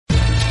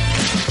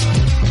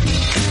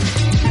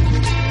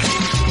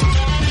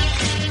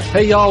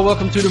Hey, y'all.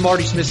 Welcome to the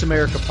Marty Smith's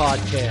America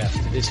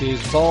podcast. This is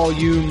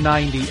volume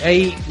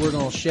 98. We're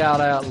going to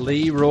shout out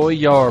Leroy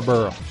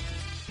Yarborough.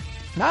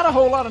 Not a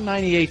whole lot of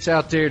 98s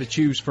out there to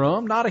choose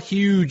from. Not a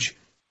huge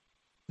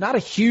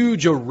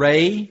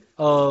array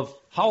of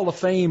Hall of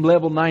Fame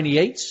level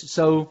 98s.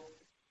 So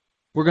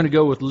we're going to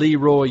go with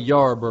Leroy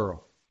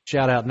Yarborough.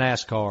 Shout out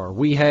NASCAR.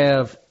 We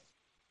have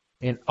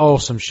an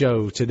awesome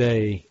show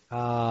today.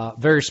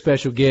 Very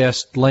special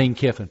guest, Lane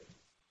Kiffin,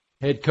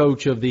 head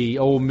coach of the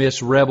Ole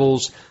Miss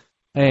Rebels.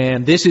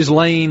 And this is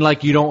Lane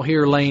like you don't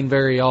hear Lane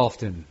very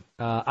often.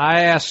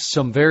 I asked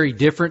some very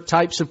different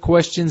types of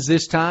questions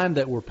this time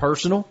that were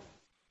personal,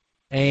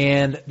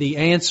 and the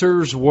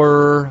answers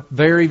were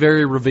very,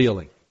 very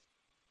revealing.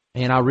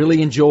 And I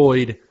really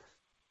enjoyed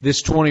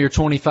this 20 or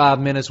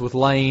 25 minutes with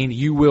Lane.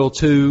 You will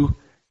too.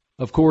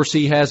 Of course,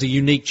 he has a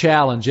unique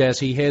challenge as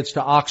he heads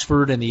to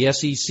Oxford and the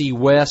SEC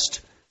West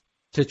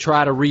to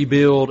try to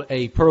rebuild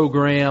a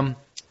program.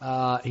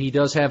 He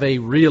does have a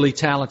really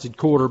talented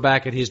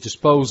quarterback at his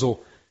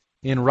disposal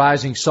in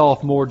rising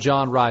sophomore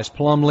John Rice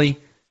Plumlee,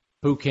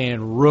 who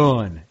can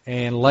run.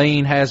 And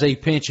Lane has a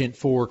penchant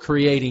for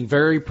creating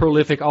very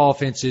prolific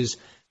offenses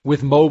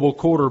with mobile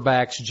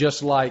quarterbacks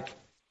just like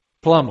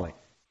Plumlee.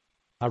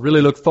 I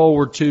really look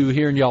forward to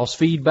hearing y'all's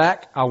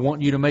feedback. I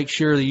want you to make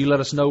sure that you let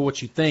us know what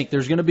you think.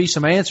 There's going to be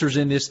some answers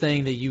in this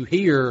thing that you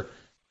hear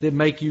that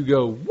make you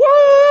go,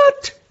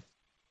 what?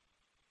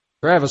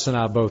 Travis and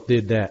I both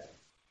did that.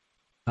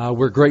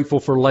 We're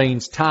grateful for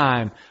Lane's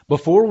time.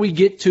 Before we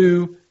get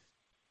to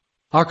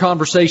our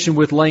conversation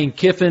with Lane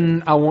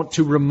Kiffin, I want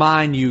to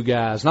remind you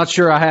guys, not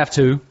sure I have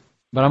to,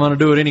 but I'm going to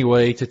do it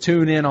anyway, to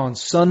tune in on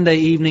Sunday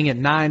evening at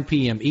 9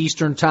 p.m.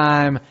 Eastern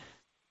Time.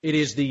 It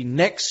is the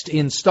next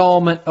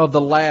installment of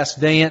The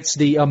Last Dance,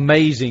 the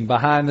amazing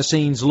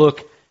behind-the-scenes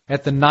look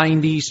at the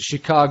 90s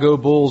Chicago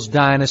Bulls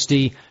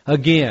dynasty.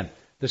 Again,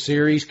 the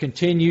series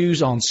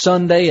continues on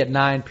Sunday at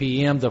 9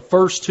 p.m. The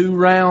first two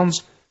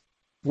rounds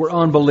were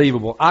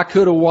unbelievable. I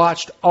could have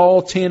watched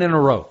all 10 in a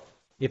row.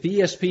 If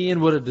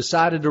ESPN would have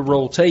decided to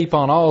roll tape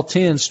on all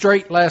 10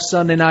 straight last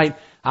Sunday night,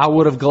 I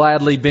would have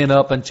gladly been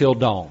up until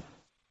dawn.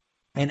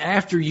 And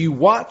after you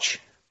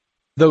watch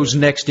those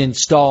next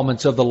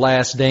installments of The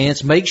Last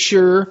Dance, make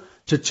sure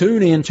to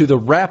tune in to the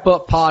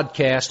wrap-up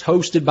podcast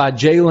hosted by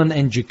Jalen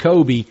and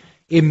Jacoby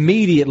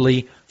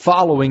immediately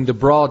following the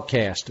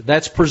broadcast.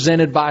 That's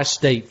presented by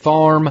State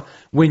Farm.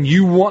 When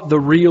you want the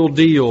real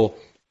deal,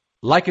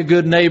 like a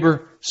good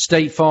neighbor,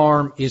 State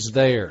Farm is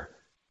there.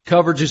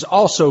 Coverage is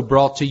also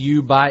brought to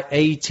you by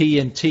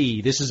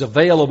AT&T. This is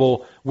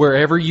available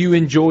wherever you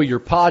enjoy your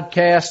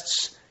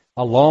podcasts,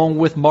 along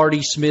with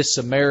Marty Smith's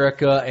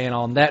America. And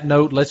on that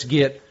note, let's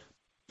get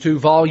to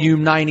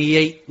Volume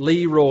 98,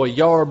 Leroy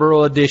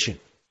Yarborough edition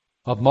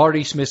of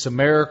Marty Smith's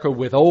America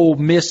with Ole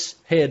Miss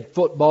head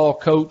football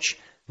coach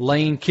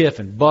Lane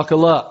Kiffin.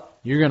 Buckle up.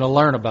 You're going to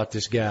learn about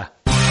this guy.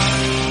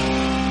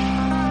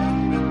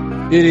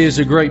 It is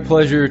a great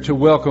pleasure to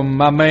welcome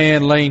my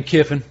man Lane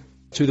Kiffin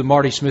to the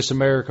Marty Smith's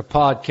America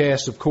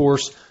podcast, of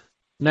course,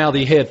 now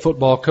the head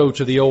football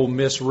coach of the Ole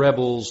Miss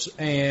Rebels.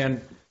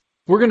 And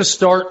we're going to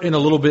start in a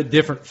little bit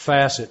different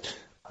facet.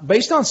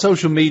 Based on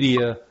social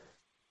media,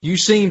 you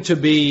seem to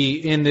be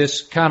in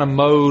this kind of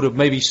mode of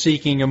maybe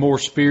seeking a more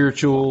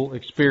spiritual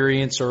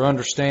experience or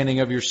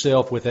understanding of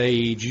yourself with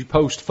age. You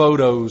post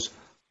photos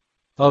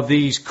of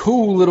these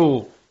cool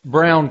little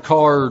brown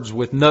cards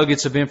with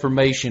nuggets of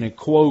information and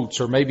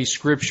quotes or maybe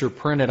scripture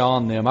printed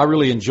on them. I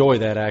really enjoy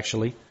that,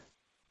 actually.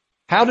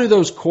 How do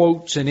those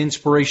quotes and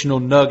inspirational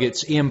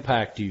nuggets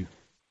impact you?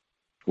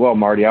 Well,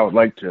 Marty, I would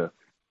like to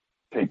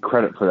take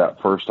credit for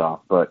that first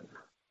off, but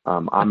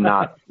I'm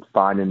not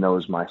finding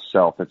those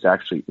myself. It's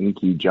actually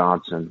Inky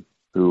Johnson,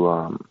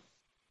 who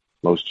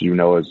most of you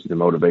know is the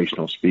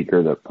motivational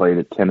speaker that played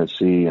at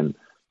Tennessee and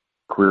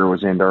career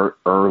was in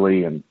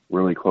early and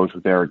really close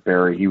with Eric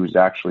Berry. He was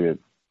actually a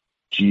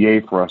GA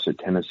for us at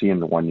Tennessee in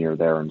the 1 year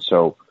there. And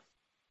so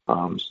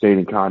stayed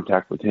in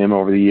contact with him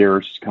over the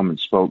years. He's come and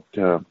spoke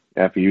to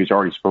FEU. He's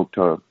already spoke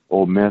to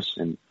Ole Miss.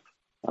 And,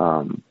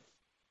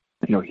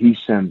 he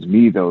sends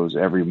me those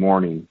every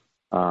morning.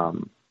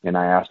 And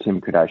I asked him,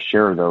 could I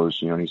share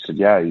those? And he said,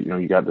 yeah,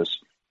 you got this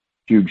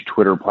huge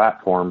Twitter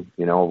platform,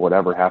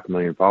 whatever,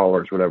 500,000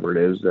 followers, whatever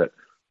it is, that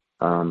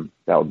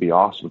would be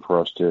awesome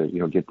for us to,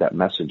 get that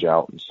message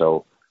out. And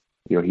so,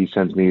 he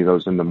sends me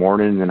those in the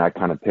morning, and I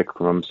kind of pick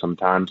from them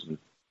sometimes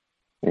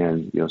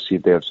and see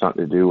if they have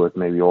something to do with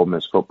maybe Ole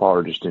Miss football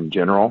or just in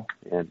general,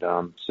 and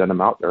send them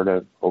out there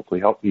to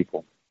hopefully help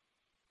people.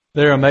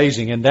 They're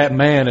amazing, and that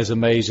man is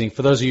amazing.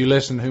 For those of you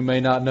listening who may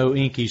not know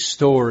Inky's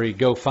story,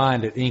 go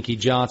find it. Inky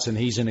Johnson,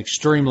 he's an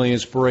extremely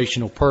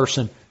inspirational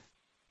person,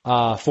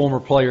 former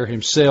player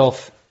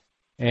himself,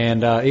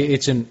 and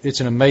it's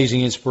an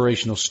amazing,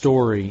 inspirational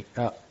story.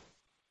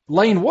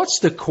 Lane, what's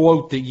the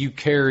quote that you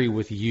carry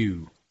with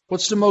you?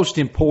 What's the most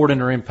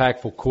important or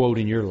impactful quote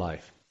in your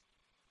life?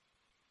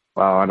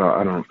 Wow,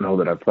 I don't know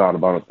that I've thought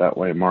about it that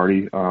way,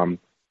 Marty. I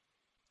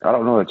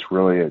don't know it's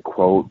really a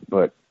quote,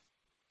 but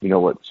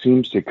what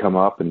seems to come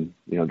up, and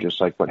just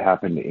like what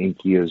happened to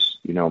Inky, is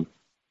the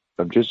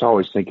just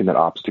always thinking that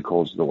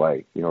obstacles are the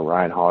way.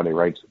 Ryan Holiday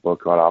writes a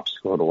book about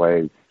obstacle the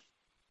way.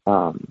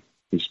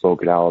 He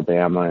spoke at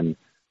Alabama,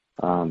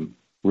 and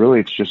really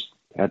it's just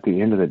at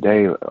the end of the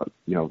day,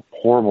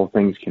 horrible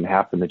things can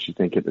happen that you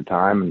think at the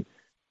time,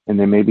 and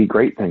they may be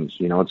great things.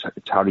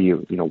 It's how do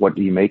you, what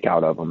do you make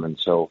out of them? And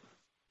so,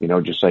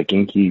 just like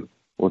Inky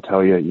will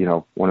tell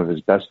you, one of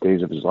his best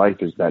days of his life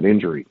is that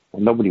injury.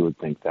 Well, nobody would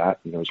think that.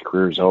 His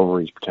career's over.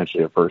 He's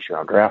potentially a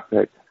first-round draft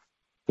pick.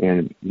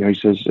 And, he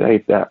says,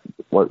 hey, that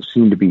what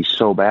seemed to be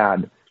so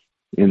bad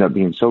ended up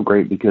being so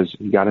great because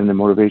he got into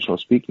motivational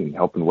speaking,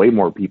 helping way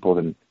more people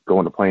than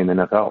going to play in the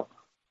NFL.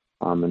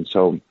 And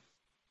so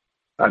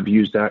I've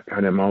used that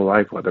kind of in my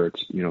life, whether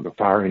it's, the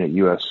firing at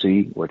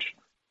USC, which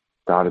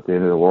thought at the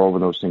end of the world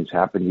when those things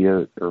happen to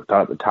you, or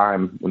thought at the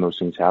time when those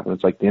things happen,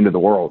 it's like the end of the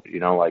world,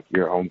 like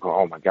you're home going,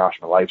 oh my gosh,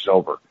 my life's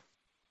over.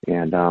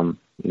 And,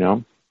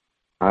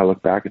 I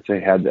look back and say,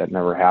 had that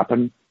never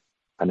happened,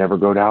 I never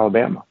go to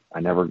Alabama. I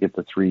never get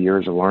the 3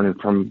 years of learning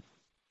from,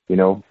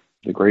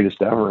 the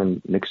greatest ever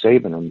and Nick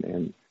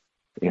Saban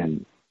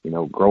and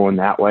growing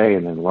that way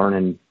and then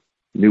learning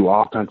new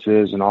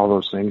offenses and all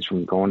those things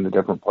from going to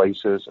different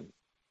places and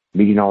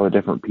meeting all the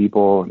different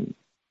people. And,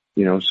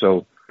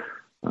 so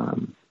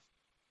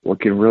what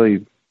can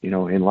really,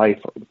 in life,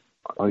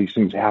 all these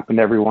things happen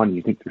to everyone.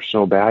 You think they're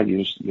so bad,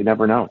 you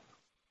never know.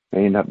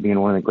 They end up being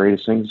one of the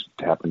greatest things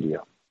to happen to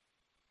you.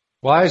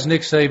 Why is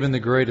Nick Saban the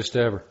greatest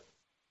ever?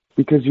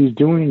 Because he's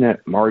doing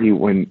it, Marty,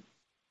 when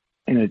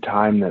in a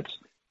time that's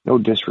no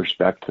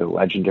disrespect to the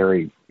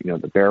legendary,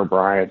 the Bear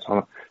Bryants,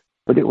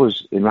 but it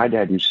was, and my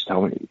dad used to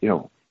tell me, it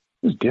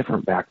was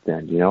different back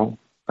then,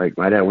 like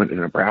my dad went to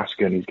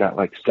Nebraska and he's got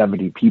like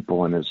 70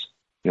 people in his,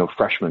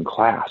 freshman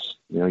class.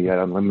 You had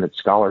unlimited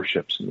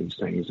scholarships and these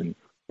things, and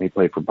they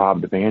played for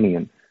Bob Devaney.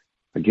 And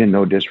again,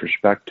 no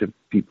disrespect to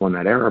people in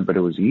that era, but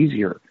it was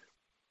easier.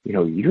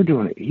 You're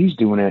doing it. He's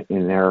doing it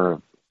in an era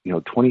of,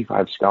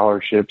 25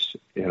 scholarships,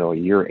 a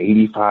year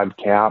 85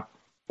 cap,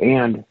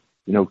 and,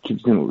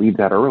 kids didn't leave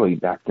that early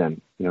back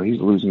then. He's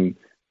losing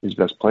his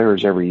best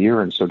players every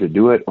year. And so to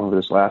do it over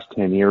this last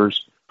 10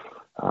 years,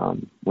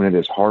 when it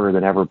is harder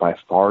than ever by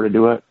far to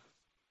do it,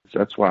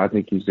 that's why I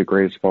think he's the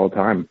greatest of all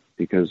time,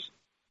 because it's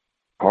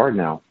hard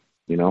now,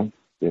 and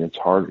it's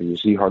hard. You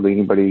see hardly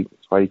anybody.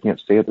 That's why you can't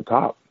stay at the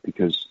top,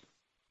 because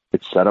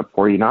it's set up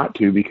for you not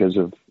to, because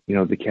of,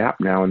 the cap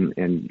now,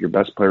 and your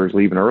best players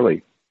leaving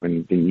early when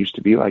it didn't used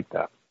to be like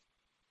that.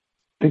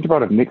 Think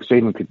about if Nick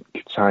Saban could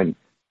sign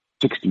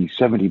 60,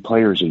 70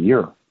 players a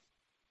year.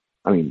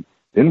 I mean,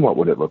 then what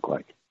would it look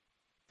like?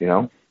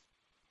 Yeah,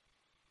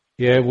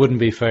 it wouldn't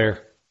be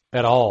fair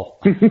at all.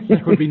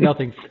 There would be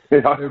nothing.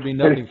 There would be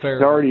nothing fair.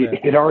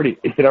 It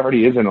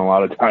already isn't a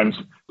lot of times.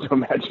 So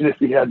imagine if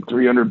he had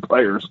 300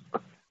 players.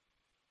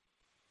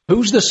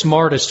 Who's the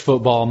smartest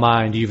football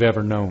mind you've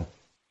ever known?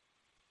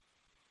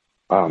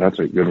 Oh, that's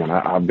a good one.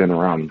 I've been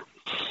around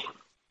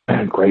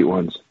great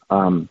ones.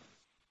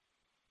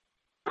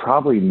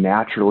 Probably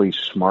naturally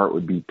smart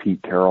would be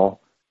Pete Carroll.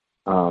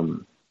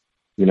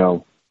 He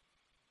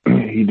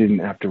didn't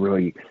have to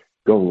really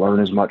go learn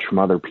as much from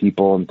other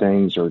people and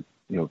things, or,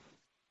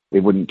 it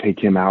wouldn't take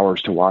him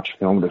hours to watch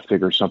film to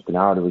figure something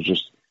out. It was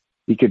just,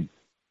 he could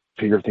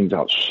figure things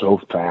out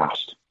so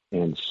fast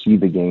and see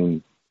the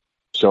game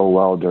so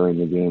well during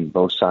the game,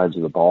 both sides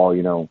of the ball.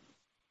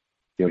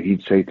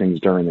 He'd say things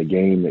during the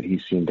game that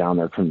he's seen down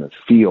there from the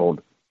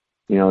field.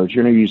 That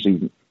you're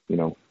usually,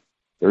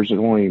 there's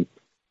only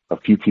a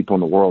few people in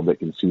the world that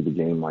can see the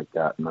game like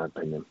that, in my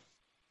opinion.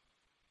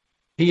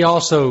 He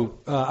also,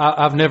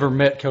 I've never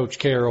met Coach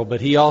Carroll, but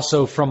he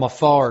also from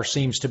afar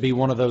seems to be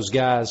one of those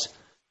guys,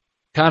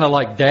 kind of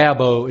like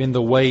Dabo, in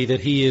the way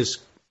that he is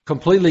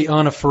completely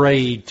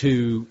unafraid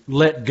to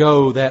let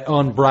go that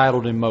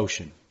unbridled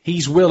emotion.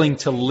 He's willing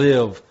to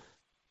live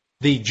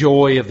the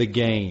joy of the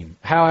game.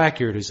 How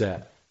accurate is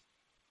that?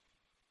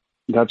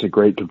 That's a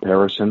great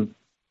comparison.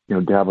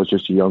 Dabo's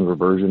just a younger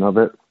version of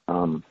it.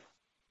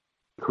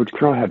 Coach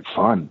Carroll had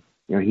fun.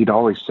 He'd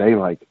always say,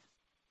 like,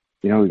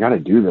 we got to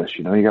do this.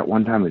 You got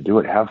one time to do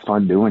it. Have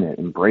fun doing it.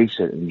 Embrace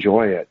it.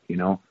 Enjoy it.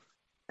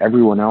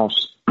 Everyone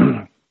else,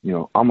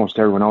 almost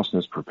everyone else in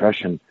this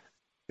profession,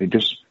 they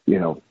just,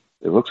 it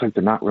looks like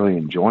they're not really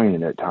enjoying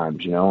it at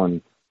times,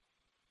 and,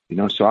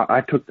 so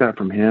I took that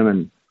from him.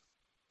 And,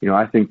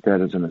 I think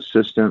that as an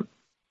assistant,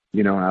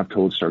 and I've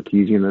told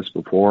Sarkisian this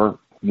before,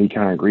 and he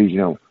kind of agrees,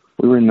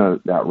 we were in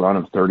that run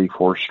of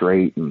 34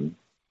 straight and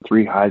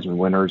 3 Heisman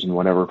winners in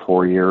whatever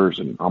 4 years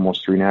and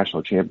almost 3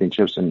 national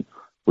championships. And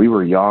we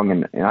were young,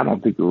 and I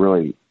don't think we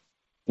really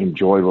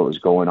enjoyed what was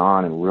going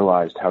on and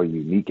realized how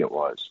unique it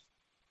was,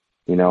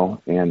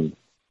 and,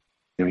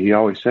 he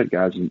always said,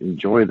 guys,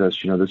 enjoy this.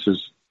 This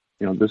is,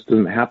 this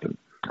doesn't happen.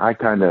 I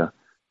kind of,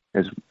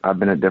 as I've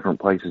been at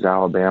different places,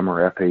 Alabama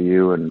or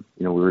FAU, and,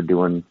 we were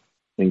doing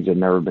things that had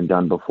never been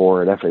done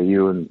before at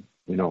FAU, and,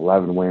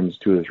 11 wins,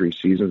 2 or 3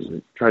 seasons,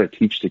 and try to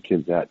teach the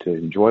kids that, to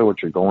enjoy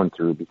what you're going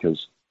through,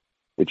 because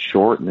it's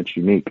short and it's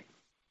unique.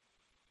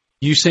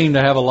 You seem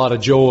to have a lot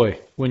of joy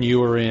when you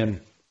were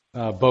in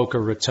Boca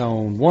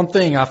Raton. One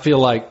thing I feel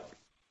like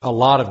a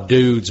lot of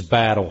dudes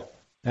battle.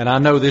 And I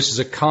know this is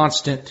a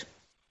constant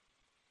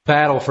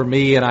battle for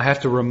me, and I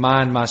have to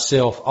remind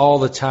myself all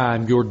the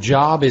time, your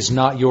job is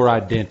not your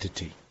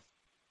identity.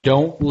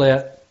 Don't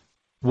let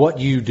what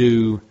you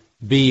do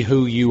be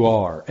who you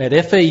are. At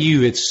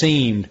FAU, it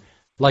seemed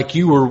like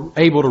you were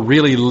able to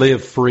really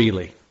live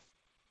freely.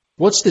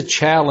 What's the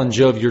challenge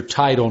of your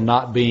title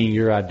not being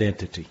your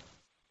identity?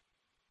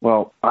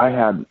 Well, I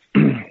had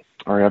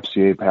our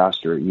FCA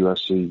pastor at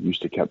USC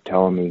used to kept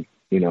telling me,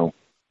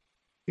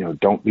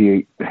 don't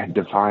be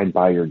defined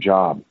by your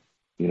job.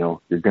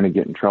 You're going to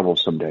get in trouble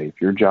someday.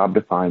 If your job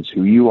defines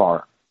who you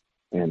are,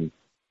 and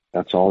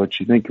that's all that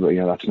you think about,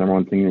 that's the number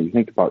one thing that you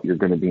think about, you're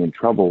going to be in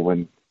trouble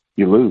when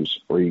you lose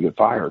or you get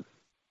fired.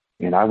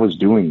 And I was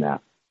doing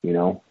that,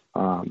 and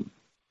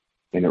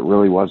it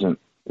really wasn't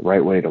the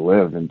right way to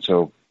live. And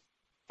so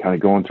kind of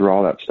going through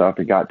all that stuff,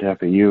 I got to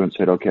FAU and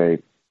said, okay,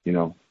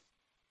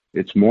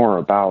 it's more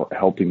about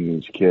helping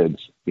these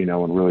kids,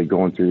 and really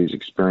going through these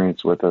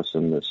experiences with us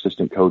and the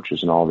assistant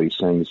coaches and all these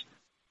things,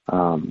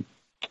 and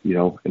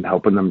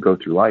helping them go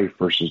through life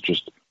versus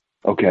just,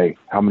 okay,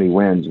 how many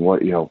wins and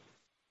what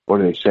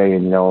are they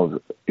saying,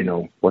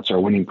 what's our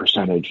winning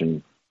percentage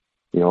and,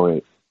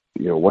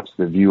 what's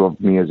the view of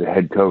me as a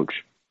head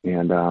coach.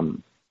 And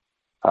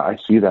I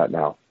see that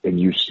now. And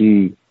you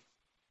see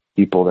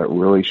people that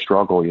really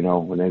struggle,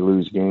 when they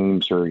lose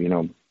games or,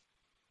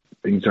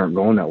 things aren't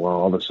going that well,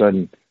 all of a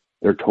sudden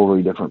they're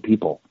totally different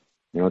people.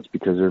 It's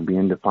because they're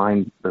being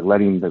defined, they're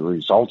letting the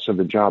results of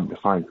the job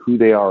define who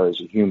they are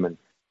as a human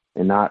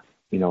and not,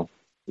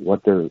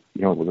 what they're,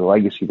 the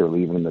legacy they're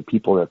leaving and the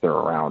people that they're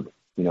around,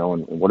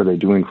 and what are they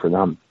doing for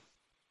them.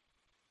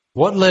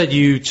 What led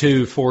you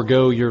to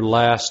forego your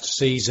last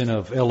season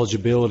of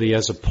eligibility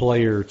as a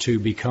player to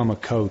become a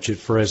coach at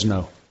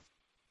Fresno?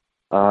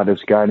 This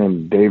guy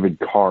named David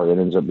Carr that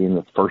ends up being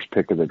the first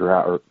pick of the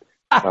draft,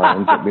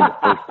 ends up being the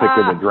first pick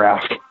of the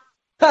draft.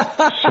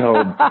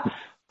 So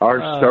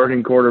our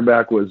starting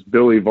quarterback was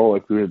Billy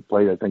Volek, who had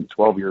played, I think,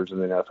 12 years in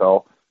the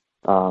NFL.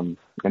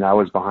 And I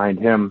was behind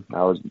him.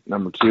 I was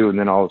number 2. And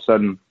then all of a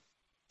sudden,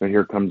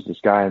 here comes this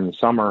guy in the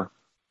summer,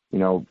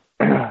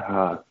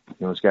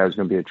 this guy was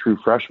going to be a true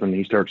freshman.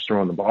 He starts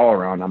throwing the ball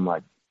around. I'm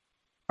like,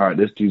 all right,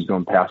 this dude's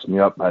going to pass me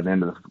up by the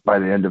end of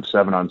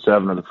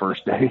 7-on-7 of the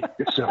first day.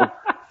 So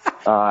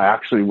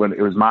actually, when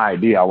it was my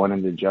idea, I went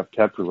into Jeff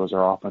Tedford was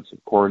our offensive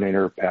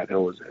coordinator. Pat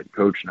Hill was the head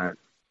coach, and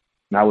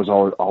I was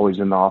always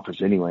in the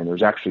office anyway. And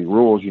there's actually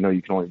rules, you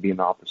can only be in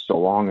the office so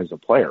long as a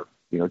player,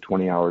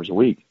 20 hours a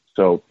week.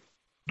 So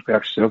we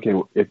actually said, okay,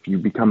 if you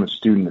become a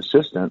student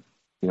assistant,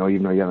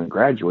 even though you haven't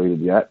graduated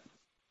yet,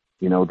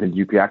 then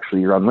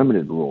you're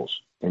unlimited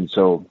rules. And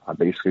so I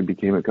basically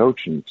became a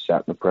coach and sat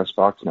in the press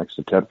box next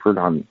to Tedford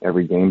on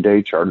every game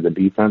day, charted the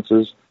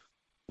defenses,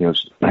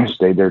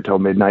 stayed there till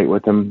midnight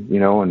with him,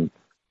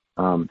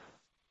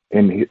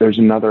 and there's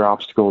another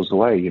obstacle the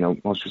way,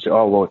 most people say,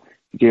 oh, well,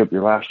 you gave up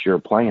your last year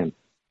of playing.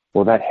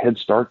 Well, that head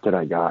start that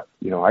I got,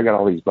 I got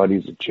all these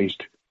buddies that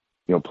chased,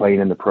 playing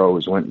in the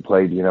pros, went and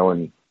played,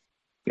 and,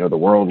 the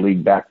World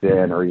League back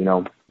then, or,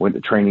 went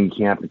to training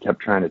camp and kept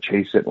trying to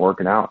chase it and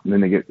working out. And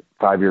then they get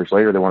 5 years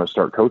later, they want to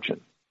start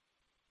coaching.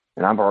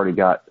 And I've already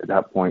got, at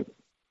that point,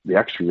 the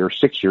extra year,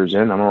 6 years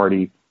in, I'm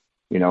already,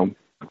 an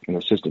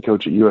assistant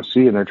coach at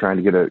USC, and they're trying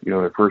to get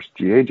their first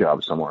GA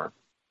job somewhere.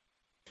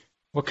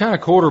 What kind of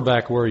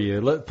quarterback were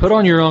you? Put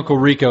on your Uncle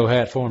Rico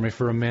hat for me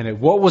for a minute.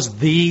 What was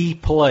the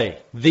play,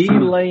 the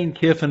Lane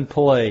Kiffin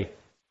play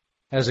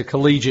as a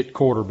collegiate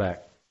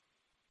quarterback?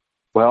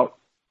 Well,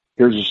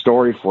 here's a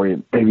story for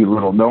you, maybe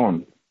little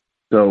known.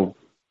 So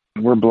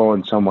we're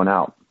blowing someone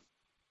out.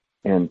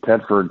 And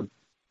Tedford,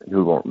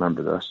 who won't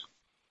remember this,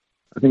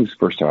 I think it's the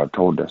first time I've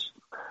told this.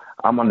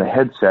 I'm on the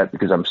headset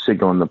because I'm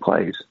signaling the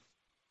plays,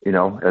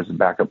 as a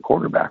backup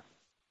quarterback.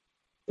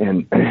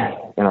 And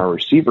our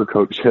receiver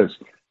coach says,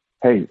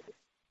 hey,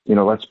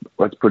 let's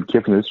put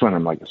Kiffin. This one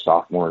I'm like a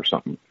sophomore or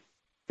something.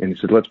 And he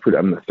said,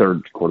 I'm the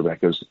third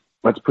quarterback. He goes,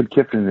 let's put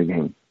Kiffin in the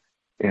game.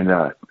 And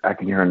I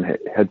can hear on the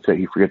headset,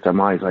 he forgets I'm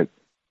on. He's like,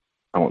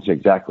 I won't say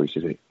exactly. He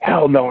says,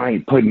 hell no, I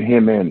ain't putting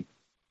him in.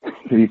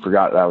 He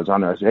forgot that I was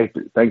on there. I said,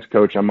 hey, thanks,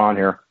 coach. I'm on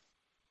here.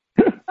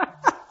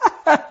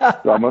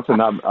 So I must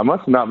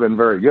have not been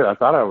very good. I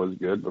thought I was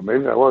good, but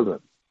maybe I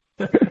wasn't.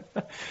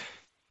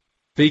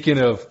 Speaking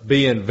of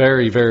being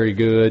very, very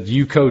good,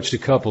 you coached a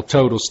couple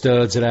total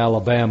studs at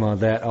Alabama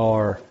that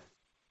are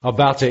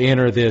about to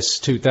enter this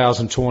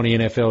 2020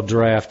 NFL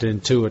draft in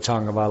Tua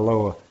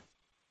Tagovailoa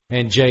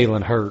and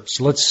Jalen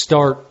Hurts. Let's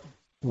start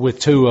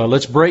with Tua.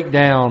 Let's break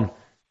down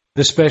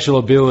the special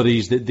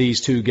abilities that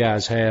these two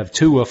guys have.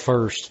 Tua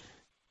first.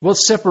 What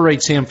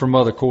separates him from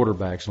other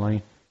quarterbacks,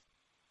 Lane?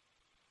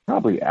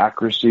 Probably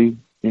accuracy,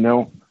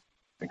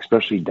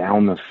 especially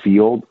down the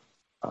field.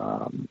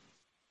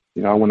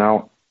 I went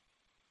out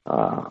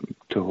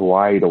to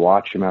Hawaii to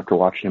watch him after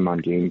watching him on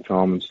game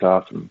film and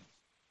stuff, and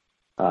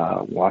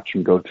watch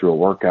him go through a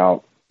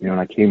workout. And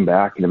I came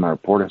back, and in my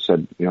report I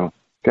said,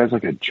 guy's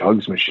like a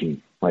jugs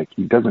machine. Like,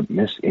 he doesn't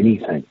miss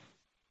anything,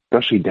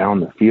 especially down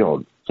the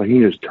field. So he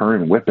can just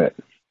turn and whip it,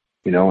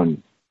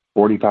 and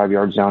 45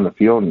 yards down the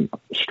field and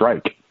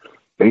strike.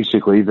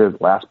 Basically, the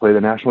last play of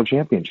the national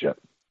championship.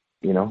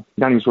 You know,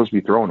 not even supposed to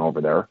be throwing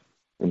over there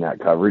in that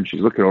coverage.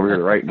 He's looking over here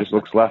to the right and just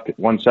looks left at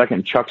 1 second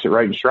and chucks it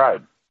right in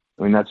stride.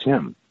 I mean, that's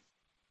him.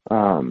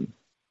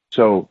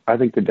 So I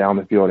think the down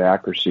the field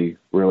accuracy,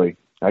 really,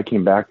 I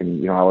came back and,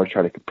 you know, I always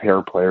try to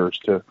compare players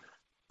to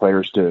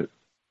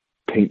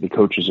paint the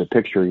coaches a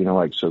picture, you know,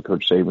 like so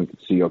Coach Saban could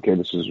see, okay,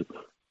 this is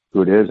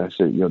who it is. I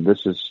said, you know,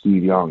 this is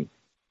Steve Young,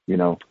 you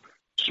know,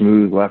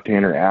 smooth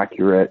left-hander,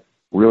 accurate,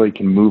 really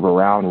can move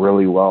around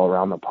really well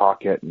around the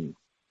pocket and,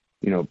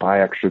 you know,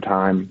 buy extra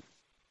time.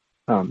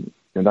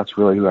 And that's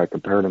really who I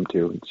compared him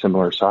to,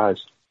 similar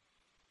size.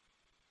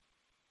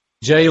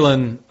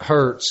 Jalen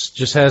Hurts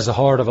just has the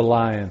heart of a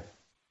lion.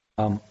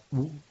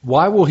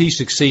 Why will he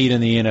succeed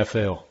in the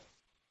NFL?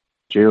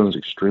 Jalen's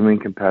extremely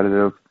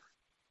competitive,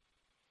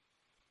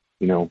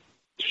 you know,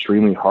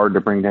 extremely hard to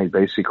bring down.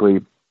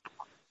 Basically,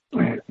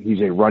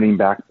 he's a running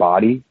back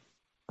body.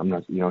 I'm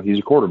not, you know, he's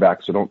a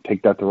quarterback, so don't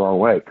take that the wrong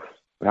way.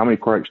 But how many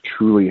quarterbacks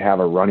truly have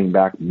a running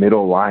back,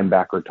 middle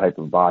linebacker type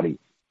of body,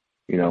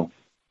 you know?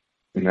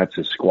 And that's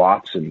his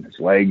squats and his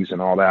legs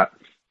and all that.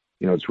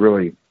 You know, it's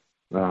really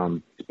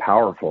it's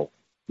powerful,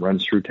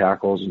 runs through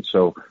tackles. And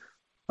so,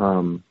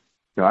 you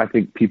know, I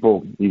think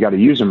you got to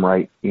use him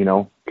right, you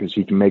know, because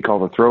he can make all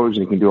the throws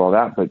and he can do all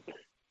that. But,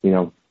 you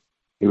know,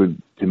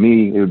 to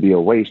me, it would be a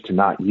waste to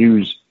not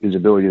use his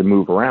ability to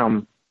move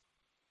around.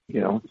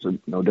 You know, so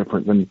no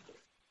different than,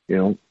 you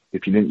know,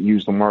 if you didn't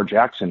use Lamar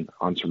Jackson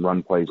on some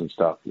run plays and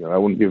stuff. You know, that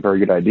wouldn't be a very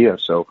good idea.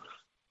 So,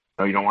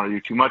 you don't want to do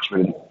too much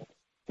of it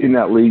in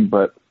that league,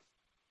 but,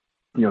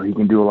 you know, he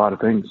can do a lot of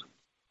things.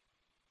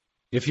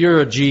 If you're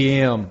a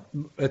GM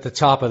at the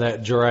top of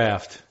that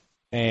draft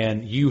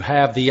and you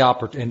have the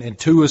opportunity, and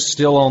Tua's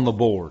still on the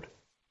board,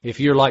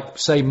 if you're like,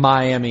 say,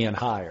 Miami and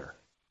higher,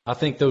 I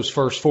think those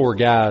first four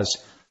guys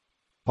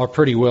are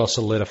pretty well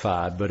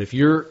solidified. But if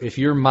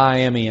you're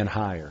Miami and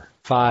higher,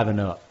 5 and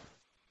up,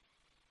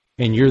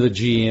 and you're the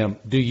GM,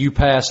 do you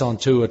pass on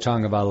Tua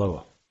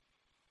Tagovailoa?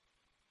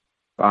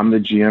 I'm the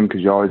GM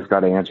because you always got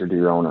to answer to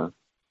your owner,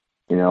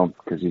 you know,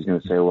 because he's going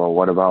to say, well,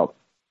 what about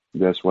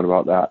this? What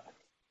about that?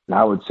 And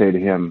I would say to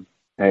him,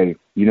 hey,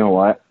 you know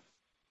what?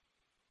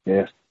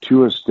 If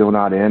Tua's still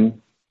not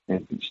in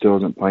and he still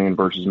isn't playing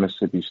versus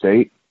Mississippi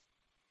State,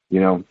 you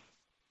know,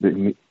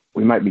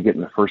 we might be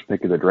getting the first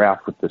pick of the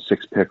draft with the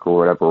 6th pick or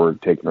whatever we're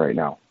taking right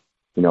now.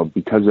 You know,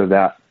 because of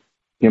that,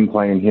 him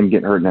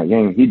getting hurt in that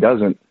game, he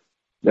doesn't.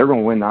 They're going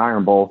to win the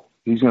Iron Bowl.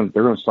 They're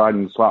going to slide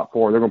in the slot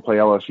 4. They're going to play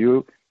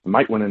LSU and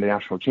might win a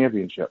national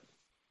championship.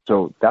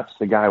 So that's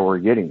the guy we're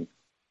getting,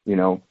 you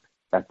know,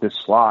 at this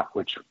slot,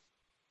 which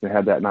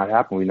had that not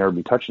happen, we'd never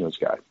be touching this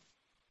guy.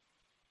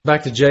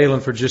 Back to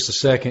Jalen for just a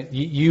second.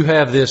 You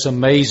have this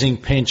amazing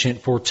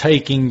penchant for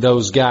taking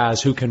those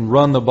guys who can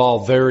run the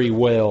ball very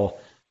well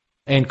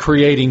and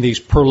creating these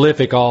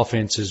prolific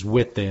offenses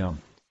with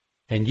them.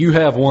 And you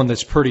have one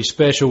that's pretty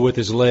special with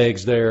his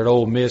legs there at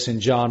Ole Miss and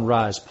John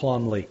Rice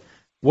Plumlee.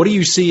 What do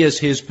you see as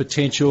his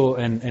potential,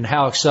 and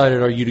how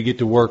excited are you to get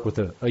to work with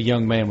a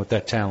young man with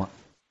that talent?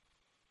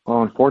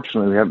 Well,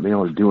 unfortunately, we haven't been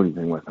able to do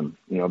anything with him,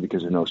 you know,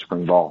 because of no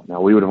spring ball. Now,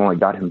 we would have only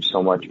got him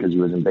so much because he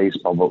was in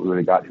baseball, but we would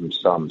have got him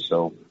some.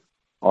 So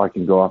all I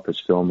can go off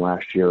is film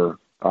last year.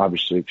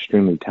 Obviously,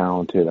 extremely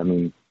talented. I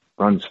mean,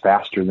 runs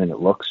faster than it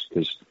looks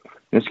because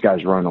this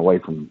guy's running away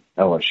from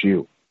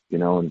LSU, you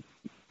know, and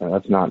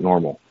that's not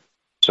normal.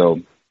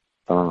 So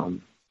I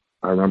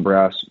remember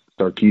I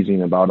started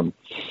teasing about him,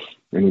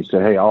 and he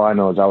said, hey, all I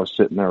know is I was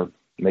sitting there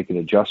making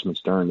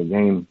adjustments during the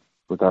game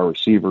with our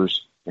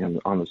receivers and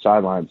on the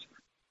sidelines,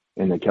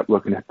 and they kept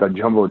looking at the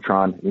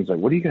Jumbotron. And he's like,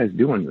 what are you guys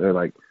doing? They're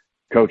like,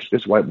 Coach,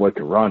 this white boy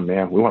can run,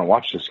 man. We want to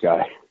watch this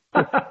guy.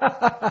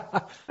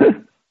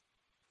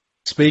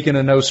 Speaking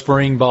of no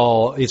spring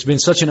ball, it's been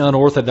such an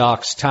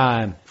unorthodox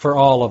time for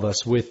all of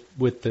us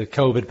with the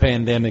COVID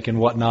pandemic and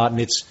whatnot, and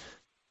it's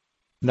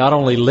not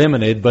only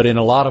limited, but in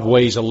a lot of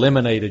ways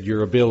eliminated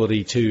your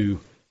ability to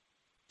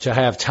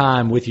have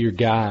time with your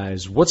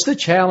guys. What's the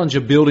challenge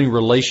of building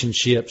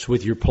relationships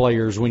with your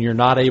players when you're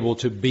not able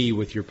to be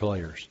with your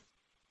players?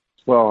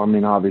 Well, I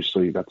mean,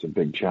 obviously that's a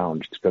big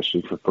challenge,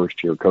 especially for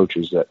first-year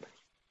coaches that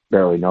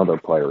barely know their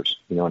players,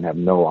 you know, and have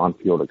no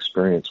on-field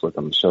experience with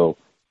them. So,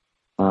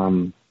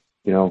 you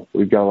know,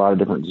 we've got a lot of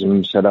different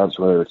Zoom setups,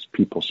 whether it's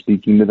people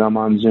speaking to them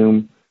on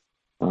Zoom,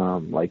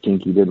 like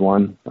Inky did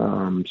one.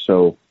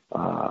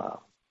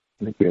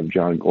 I think we have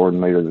John Gordon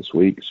later this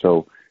week.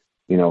 So,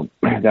 you know,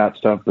 that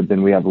stuff. But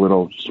then we have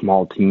little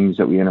small teams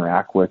that we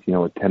interact with, you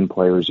know, with 10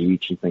 players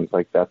each and things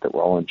like that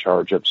we're all in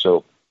charge of.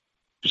 So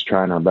just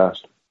trying our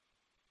best.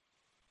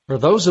 For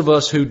those of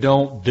us who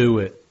don't do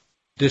it,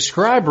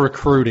 describe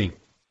recruiting.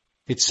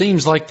 It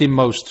seems like the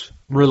most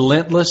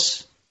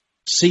relentless,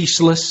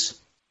 ceaseless,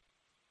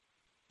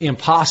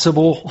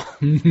 impossible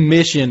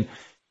mission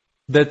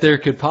that there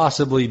could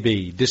possibly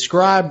be.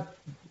 Describe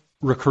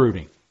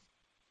recruiting.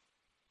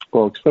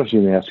 Well,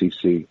 especially in the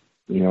SEC, you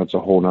know, it's a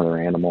whole other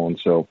animal. And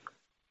so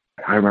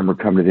I remember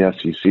coming to the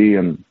SEC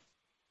and,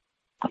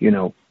 you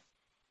know,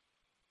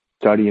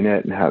 studying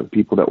it and have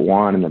people that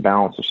won and the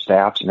balance of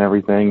staffs and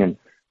everything. And,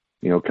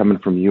 coming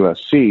from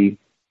USC,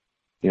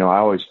 I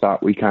always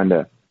thought we kind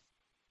of,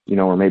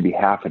 were maybe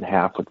half and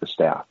half with the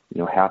staff.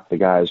 Half the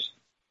guys,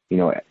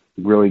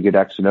 really good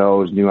X and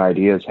O's, new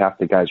ideas, half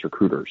the guys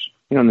recruiters.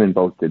 And then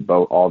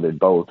all did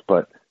both.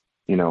 But,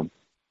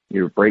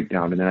 your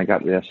breakdown. And then I got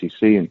to the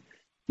SEC, and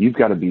you've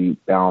got to be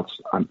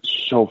balanced on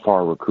so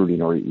far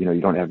recruiting, or, you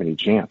don't have any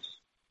chance.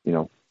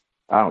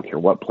 I don't care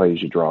what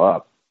plays you draw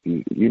up.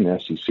 You in the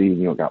SEC, and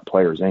you don't got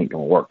players, ain't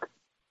going to work.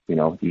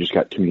 You just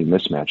got too many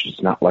mismatches.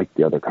 It's not like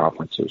the other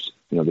conferences.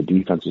 The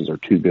defenses are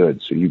too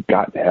good, so you've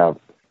got to have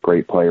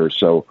great players.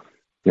 So,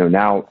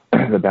 now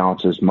the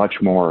balance is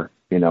much more,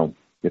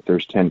 if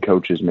there's 10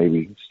 coaches,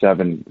 maybe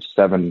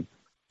seven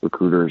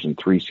recruiters and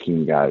 3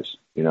 scheme guys,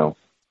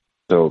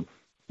 So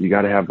you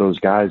got to have those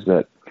guys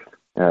that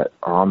are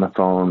on the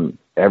phone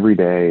every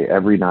day,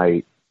 every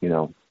night.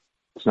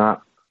 It's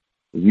not,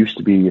 it used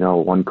to be,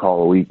 one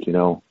call a week, it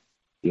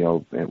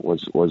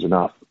was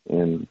enough.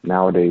 And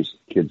nowadays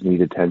kids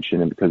need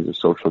attention, and because of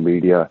social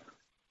media,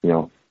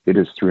 it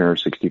is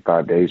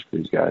 365 days for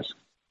these guys.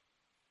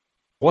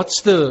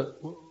 What's the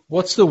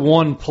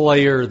one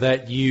player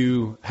that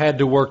you had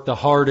to work the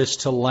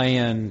hardest to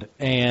land,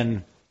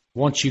 and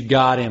once you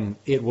got him,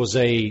 it was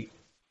a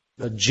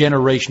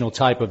generational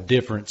type of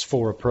difference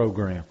for a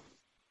program?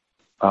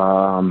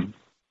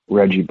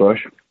 Reggie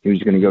Bush. He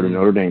was going to go to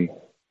Notre Dame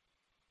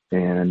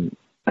and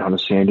out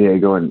of San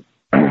Diego, and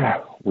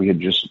we had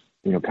just,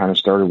 kind of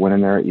started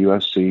winning there at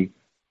USC.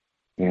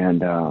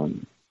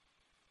 And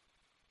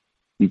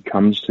he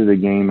comes to the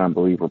game, I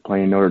believe. We're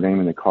playing Notre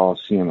Dame in the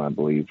Coliseum, I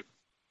believe.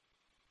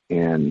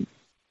 And,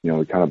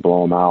 we kind of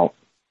blow him out.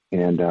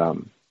 And,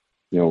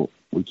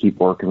 we keep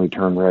working. We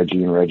turn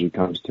Reggie, and Reggie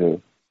comes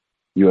to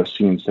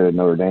USC instead of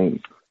Notre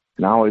Dame.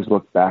 And I always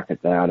look back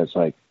at that. It's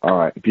like, all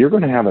right, if you're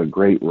going to have a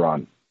great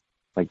run,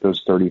 like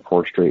those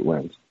 34 straight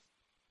wins,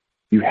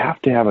 you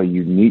have to have a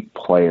unique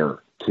player,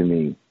 to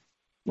me.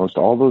 Most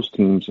all those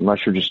teams,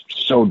 unless you're just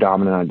so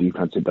dominant on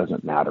defense, it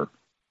doesn't matter.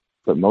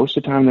 But most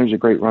of the time there's a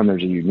great run,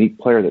 there's a unique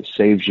player that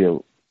saves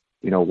you,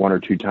 1 or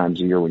 2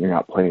 times a year when you're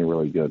not playing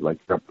really good, like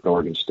up at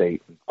Oregon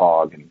State and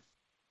Fog, and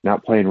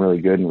not playing really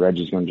good, and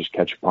Reggie's going to just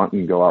catch a punt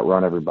and go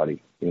outrun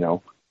everybody,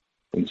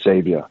 and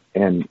save you.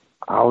 And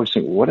I always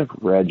think, what if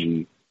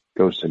Reggie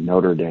goes to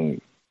Notre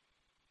Dame?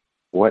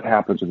 What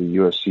happens with the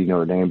USC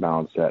Notre Dame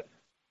balance that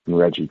when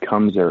Reggie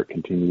comes there, it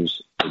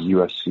continues the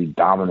USC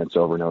dominance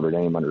over Notre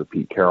Dame under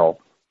Pete Carroll,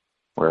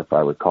 where if I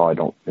recall, I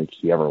don't think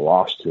he ever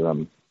lost to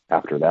them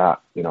after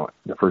that.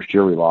 The first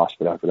year we lost,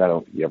 but after that, I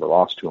don't think he ever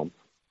lost to him.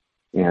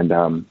 And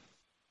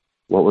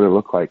what would it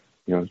look like?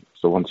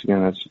 So once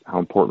again, that's how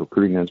important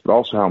recruiting is, but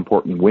also how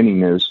important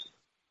winning is,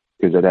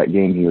 because at that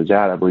game he was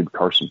at, I believe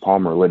Carson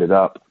Palmer lit it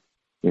up,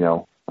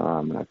 and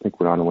I think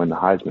went on to win the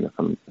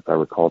Heisman, if I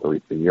recall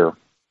the year.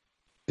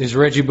 Is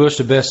Reggie Bush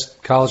the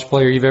best college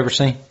player you've ever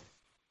seen?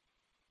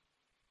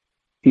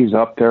 He's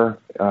up there.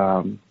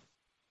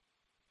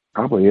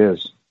 Probably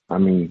is. I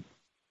mean,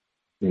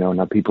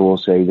 now people will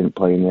say he didn't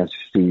play in the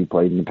SEC, he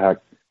played in the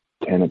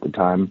Pac-10 at the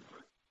time.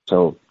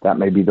 So that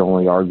may be the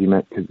only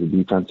argument, because the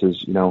defense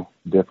is,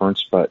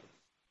 difference. But,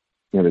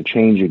 to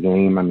change a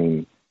game, I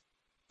mean,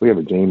 we have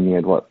a game he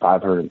had,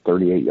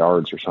 538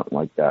 yards or something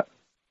like that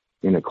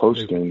in a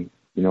close game,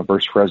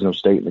 versus Fresno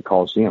State in the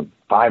Coliseum.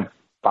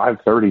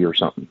 530 or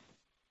something.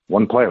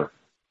 One player.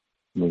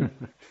 I mean,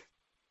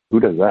 who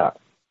does that?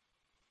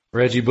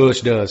 Reggie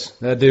Bush does.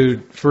 That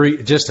dude,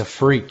 just a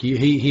freak.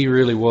 He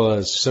really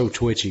was so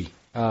twitchy.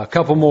 A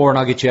couple more, and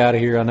I'll get you out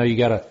of here. I know you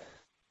got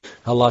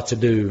a lot to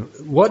do.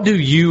 What do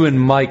you and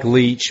Mike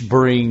Leach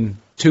bring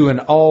to an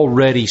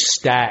already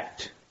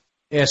stacked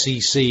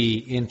SEC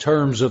in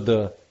terms of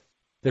the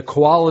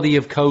quality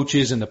of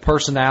coaches and the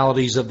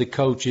personalities of the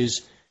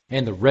coaches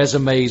and the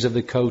resumes of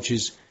the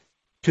coaches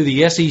to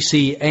the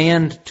SEC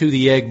and to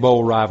the Egg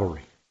Bowl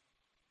rivalry?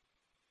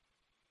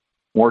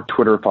 More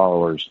Twitter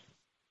followers.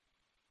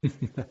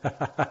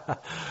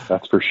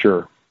 That's for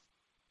sure.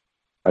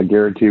 I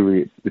guarantee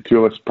the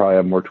two of us probably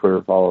have more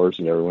Twitter followers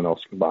than everyone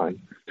else combined.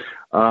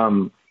 I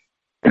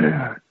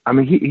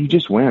mean, he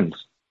just wins.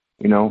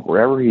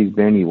 Wherever he's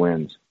been, he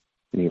wins,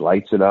 and he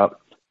lights it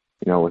up.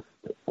 With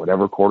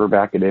whatever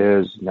quarterback it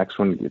is, next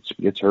one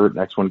gets hurt,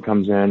 next one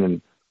comes in,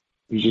 and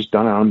he's just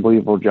done an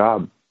unbelievable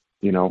job.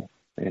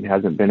 And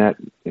hasn't been at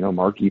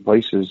marquee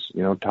places,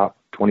 top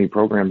 20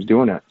 programs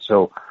doing it.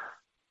 So,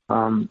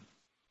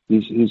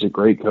 he's a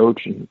great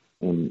coach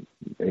and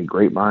a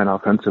great mind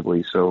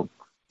offensively. So,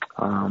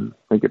 I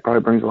think it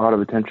probably brings a lot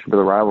of attention to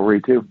the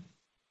rivalry too.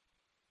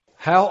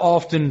 How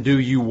often do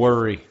you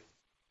worry?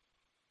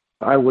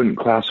 I wouldn't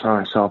classify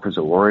myself as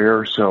a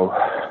worrier. So,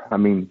 I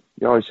mean,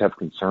 you always have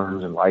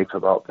concerns in life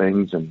about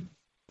things and,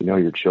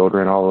 your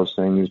children, all those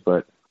things.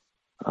 But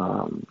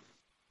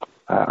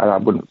I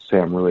wouldn't say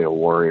I'm really a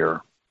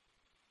worrier.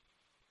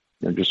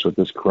 Just with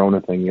this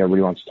Corona thing,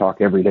 everybody wants to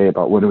talk every day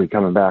about when are we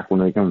coming back,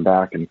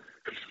 and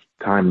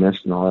time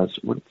missed and all that.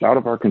 It's out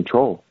of our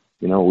control.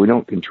 We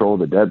don't control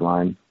the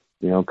deadline.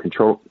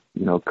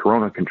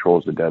 Corona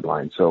controls the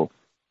deadline. So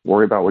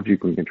worry about what you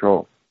can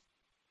control.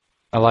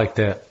 I like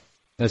that.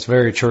 That's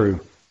very true.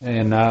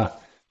 And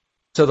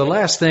so the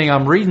last thing,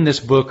 I'm reading this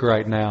book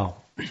right now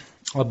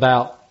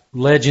about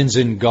legends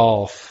in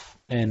golf,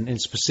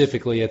 and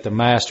specifically at the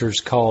Masters,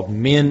 called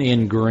Men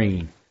in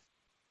Green,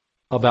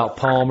 about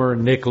Palmer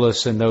and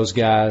Nicklaus and those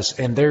guys.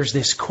 And there's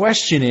this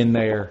question in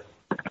there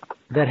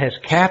that has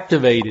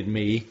captivated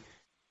me,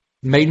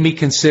 made me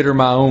consider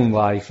my own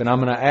life, and I'm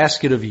going to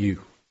ask it of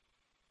you.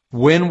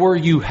 When were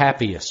you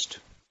happiest?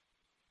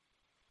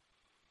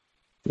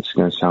 It's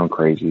going to sound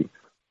crazy.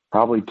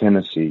 Probably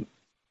Tennessee.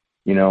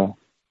 You know,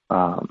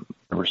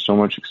 there was so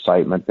much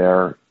excitement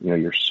there. You know,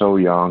 you're so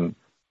young,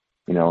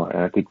 you know, and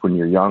I think when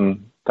you're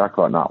young, talk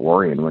about not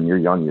worrying. When you're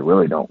young, you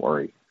really don't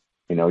worry.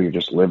 You know, you're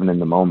just living in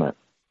the moment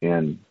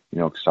and, you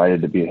know,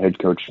 excited to be a head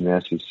coach in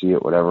the SEC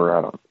at whatever,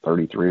 I don't know,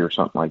 33 or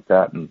something like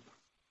that. And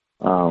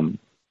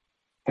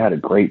had a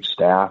great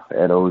staff,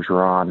 Ed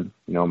Ogeron,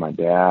 you know, my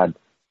dad,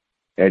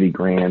 Eddie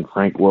Grand,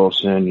 Frank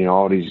Wilson, you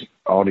know,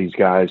 all these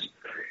guys.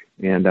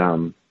 And,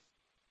 you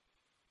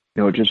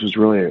know, it just was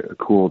really a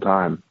cool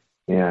time.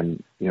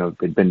 And, you know,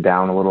 they'd been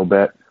down a little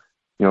bit,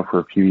 you know, for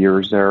a few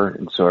years there.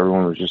 And so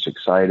everyone was just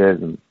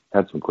excited and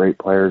had some great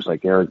players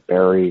like Eric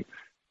Berry.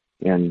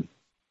 And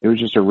it was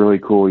just a really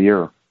cool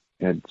year.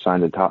 Had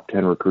signed a top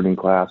 10 recruiting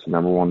class, the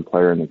number one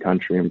player in the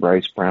country in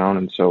Bryce Brown.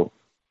 And so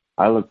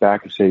I look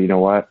back and say, you know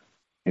what,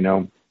 you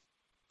know,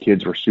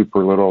 kids were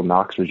super little.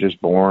 Knox was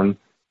just born.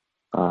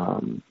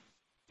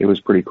 It was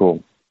pretty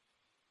cool.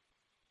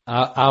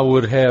 I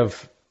would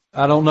have,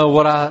 I don't know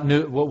what I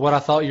knew, what I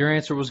thought your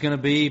answer was going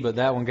to be, but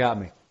that one got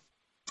me.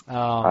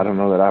 I don't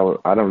know that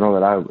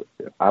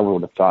I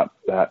would have thought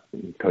that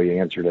until you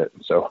answered it.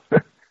 So,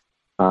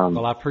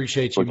 well, I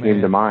appreciate you, what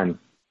came to mind.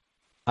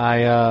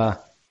 I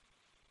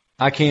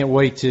can't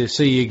wait to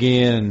see you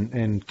again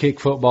and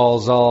kick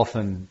footballs off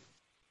and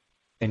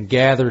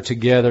gather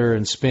together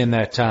and spend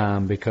that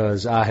time,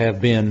 because I have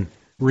been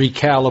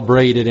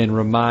recalibrated and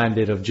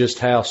reminded of just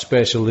how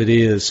special it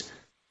is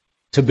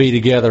to be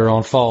together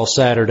on fall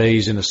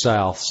Saturdays in the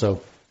South.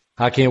 So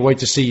I can't wait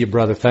to see you,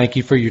 brother. Thank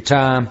you for your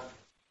time,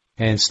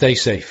 and stay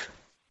safe.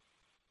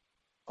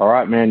 All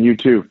right, man. You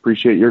too.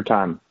 Appreciate your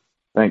time.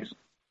 Thanks.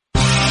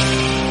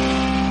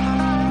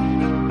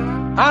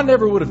 I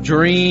never would have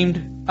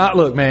dreamed.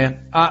 Look,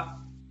 man,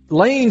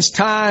 Lane's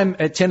time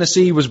at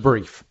Tennessee was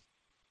brief.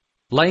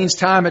 Lane's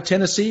time at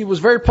Tennessee was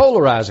very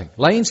polarizing.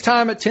 Lane's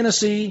time at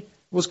Tennessee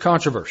was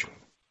controversial.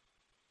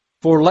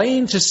 For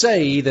Lane to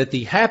say that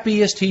the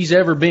happiest he's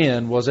ever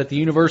been was at the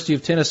University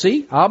of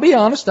Tennessee, I'll be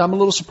honest, I'm a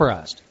little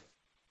surprised.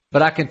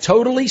 But I can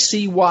totally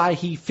see why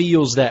he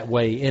feels that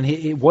way.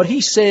 And what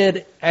he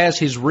said as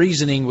his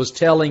reasoning was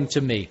telling to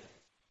me.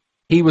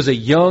 He was a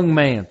young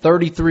man,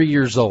 33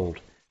 years old.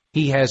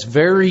 He has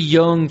very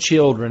young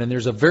children, and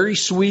there's a very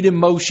sweet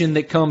emotion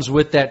that comes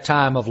with that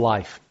time of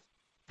life.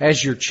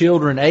 As your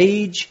children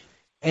age,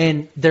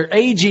 and they're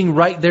aging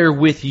right there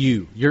with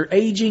you. You're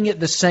aging at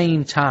the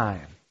same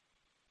time.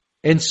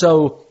 And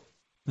so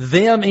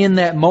them in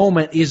that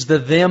moment is the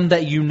them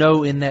that you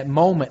know in that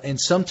moment. And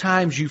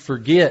sometimes you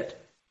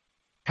forget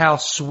how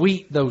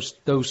sweet those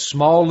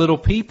small little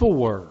people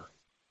were,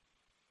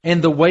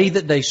 and the way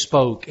that they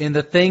spoke, and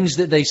the things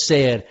that they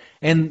said,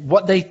 and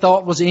what they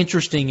thought was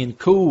interesting and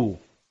cool,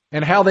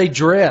 and how they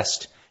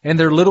dressed, and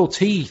their little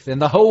teeth,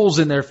 and the holes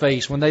in their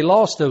face when they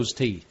lost those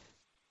teeth.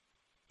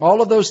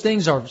 All of those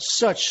things are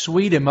such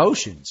sweet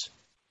emotions.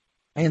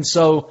 And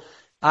so,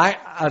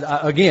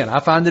 I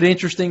find it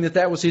interesting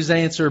that was his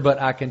answer,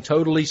 but I can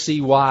totally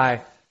see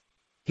why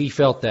he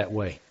felt that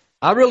way.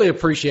 I really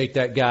appreciate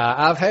that guy.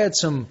 I've had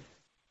some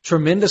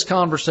tremendous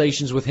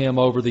conversations with him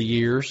over the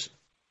years,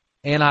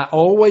 and I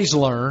always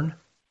learn.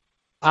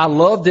 I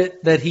loved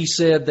it that he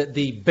said that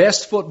the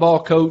best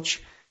football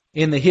coach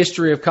in the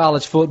history of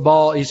college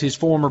football is his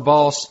former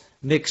boss,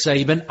 Nick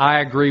Saban. I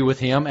agree with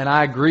him, and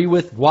I agree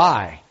with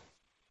why.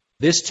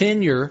 This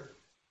tenure,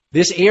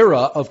 this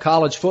era of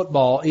college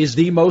football is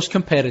the most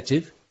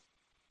competitive.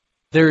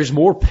 There is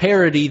more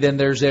parity than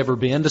there's ever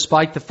been,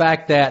 despite the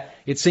fact that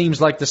it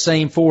seems like the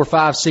same 4,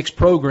 5, 6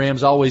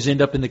 programs always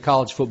end up in the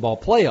college football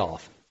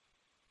playoff.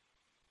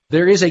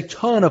 There is a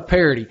ton of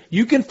parity.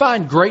 You can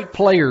find great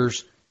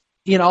players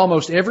in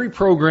almost every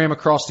program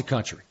across the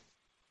country.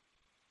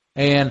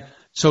 And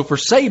so for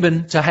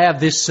Saban to have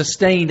this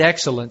sustained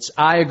excellence,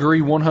 I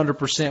agree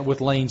 100%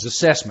 with Lane's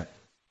assessment.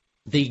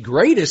 The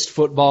greatest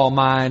football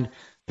mind,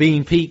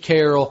 being Pete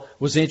Carroll,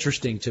 was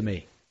interesting to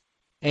me.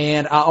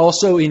 And I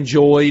also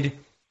enjoyed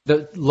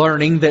the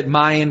learning that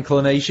my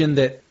inclination,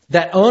 that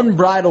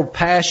unbridled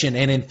passion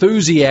and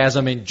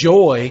enthusiasm and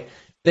joy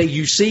that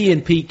you see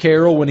in Pete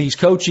Carroll when he's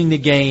coaching the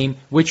game,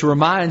 which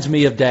reminds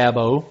me of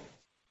Dabo.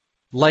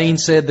 Lane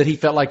said that he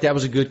felt like that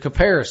was a good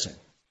comparison.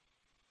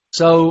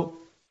 So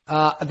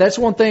that's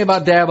one thing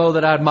about Dabo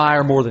that I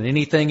admire more than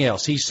anything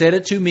else. He said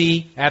it to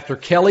me after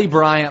Kelly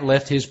Bryant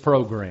left his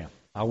program.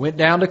 I went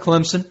down to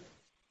Clemson,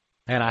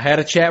 and I had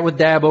a chat with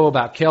Dabo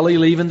about Kelly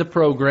leaving the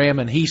program,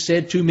 and he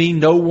said to me,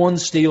 "No one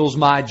steals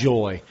my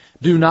joy.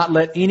 Do not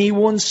let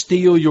anyone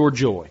steal your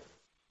joy."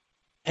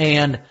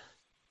 And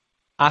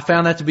I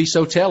found that to be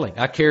so telling.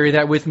 I carry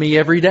that with me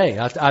every day.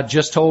 I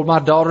just told my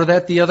daughter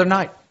that the other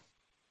night.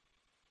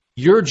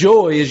 Your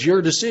joy is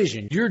your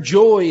decision. Your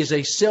joy is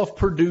a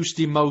self-produced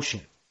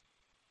emotion.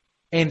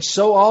 And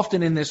so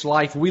often in this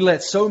life, we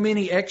let so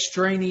many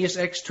extraneous,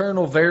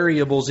 external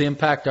variables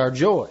impact our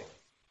joy.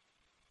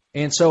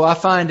 And so I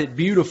find it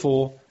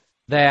beautiful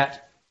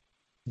that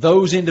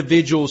those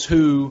individuals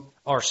who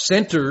are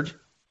centered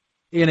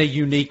in a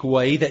unique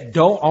way, that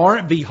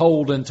aren't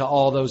beholden to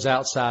all those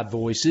outside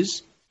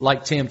voices,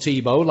 like Tim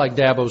Tebow, like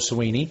Dabo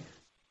Swinney,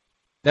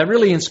 that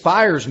really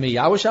inspires me.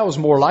 I wish I was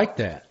more like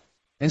that.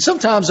 And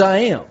sometimes I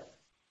am.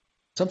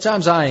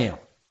 Sometimes I am.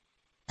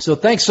 So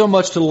thanks so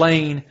much to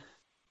Lane.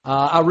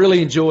 I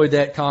really enjoyed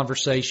that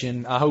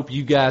conversation. I hope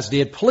you guys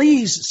did.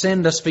 Please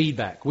send us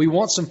feedback. We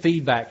want some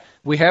feedback.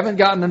 We haven't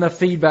gotten enough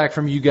feedback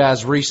from you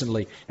guys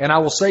recently. And I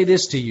will say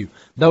this to you.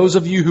 Those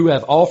of you who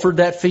have offered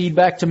that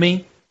feedback to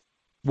me,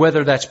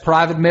 whether that's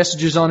private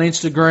messages on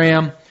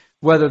Instagram,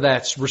 whether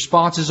that's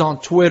responses on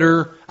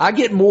Twitter, I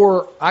get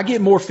more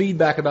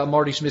feedback about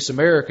Marty Smith's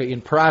America in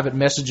private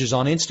messages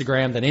on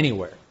Instagram than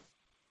anywhere.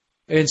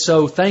 And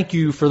so thank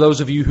you for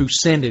those of you who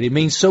send it. It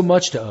means so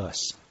much to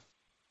us.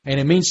 And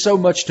it means so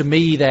much to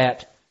me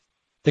that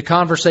the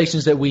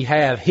conversations that we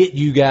have hit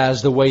you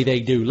guys the way they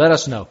do. Let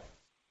us know.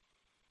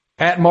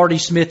 At Marty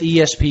Smith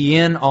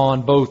ESPN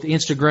on both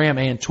Instagram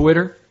and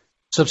Twitter.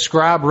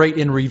 Subscribe, rate,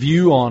 and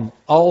review on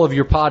all of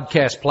your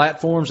podcast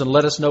platforms and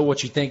let us know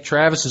what you think.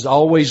 Travis is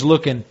always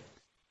looking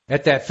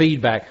at that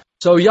feedback.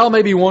 So y'all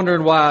may be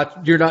wondering why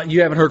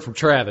you haven't heard from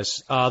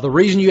Travis. The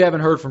reason you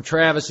haven't heard from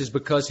Travis is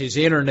because his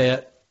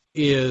internet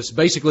is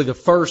basically the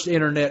first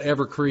internet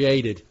ever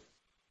created.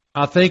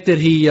 I think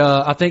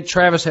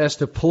Travis has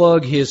to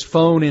plug his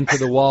phone into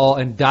the wall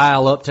and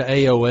dial up to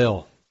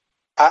AOL.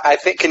 I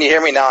think, can you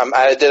hear me now?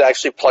 I did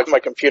actually plug my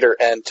computer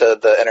into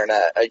the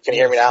internet. Can you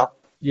hear me now?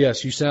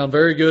 Yes, you sound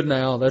very good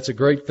now. That's a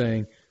great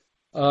thing.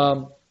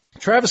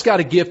 Travis got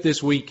a gift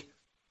this week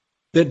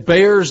that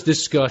bears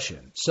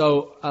discussion.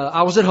 So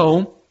I was at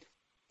home,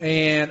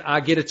 and I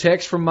get a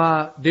text from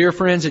my dear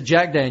friends at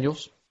Jack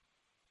Daniels,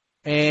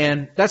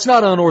 and that's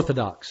not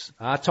unorthodox.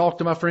 I talk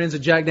to my friends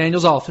at Jack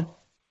Daniels often.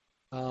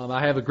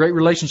 I have a great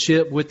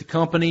relationship with the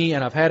company,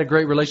 and I've had a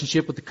great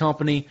relationship with the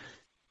company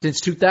since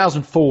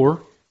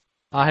 2004.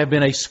 I have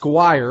been a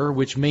squire,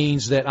 which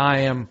means that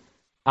I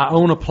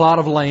own a plot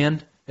of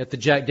land at the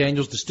Jack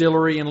Daniels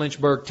Distillery in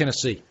Lynchburg,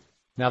 Tennessee.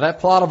 Now, that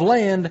plot of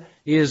land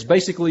is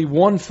basically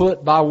 1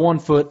 foot by 1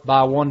 foot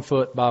by 1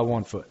 foot by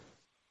 1 foot.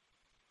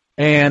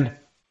 And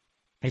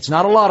it's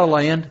not a lot of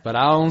land, but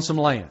I own some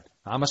land.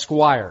 I'm a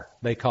squire,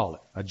 they call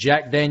it, a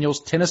Jack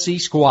Daniels Tennessee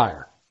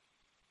squire.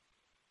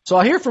 So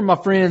I hear from my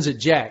friends at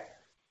Jack,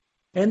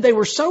 and they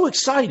were so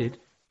excited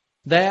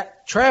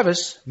that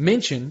Travis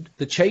mentioned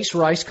the Chase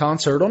Rice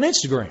concert on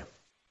Instagram.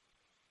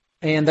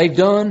 And they've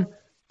done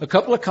a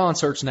couple of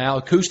concerts now,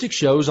 acoustic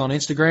shows on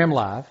Instagram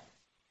Live,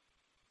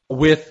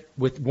 with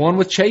one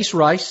with Chase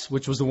Rice,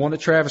 which was the one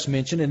that Travis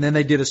mentioned, and then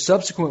they did a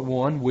subsequent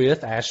one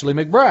with Ashley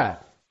McBride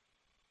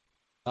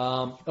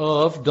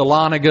of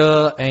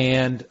Dahlonega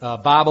and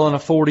Bible in a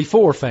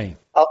 44 fame.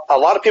 A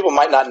lot of people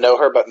might not know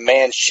her, but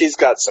man, she's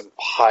got some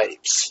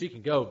pipes. She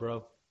can go,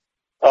 bro.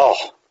 Oh.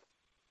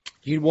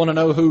 You want to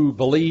know who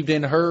believed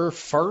in her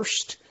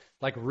first?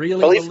 Like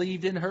really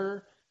believed in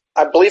her?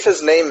 I believe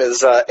his name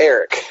is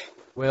Eric.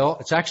 Well,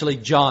 it's actually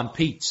John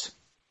Peets.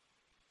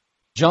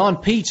 John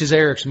Peets is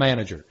Eric's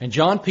manager, and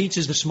John Peets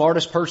is the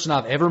smartest person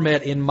I've ever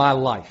met in my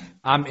life.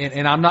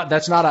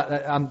 That's not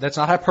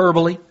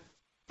hyperbole.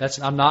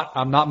 I'm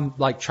not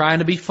like trying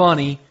to be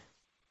funny.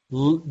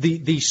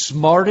 The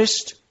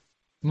smartest,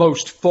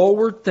 most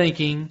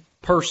forward-thinking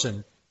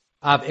person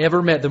I've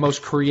ever met, the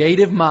most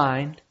creative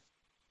mind.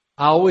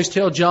 I always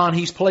tell John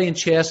he's playing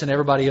chess and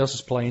everybody else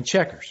is playing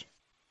checkers.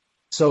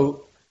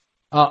 So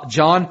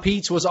John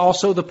Peets was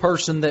also the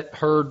person that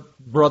heard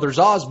Brothers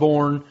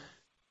Osborne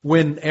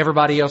when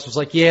everybody else was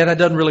like, yeah, that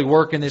doesn't really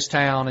work in this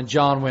town. And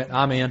John went,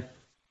 I'm in.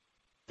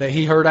 That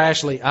he heard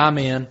Ashley, I'm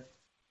in.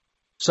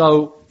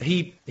 So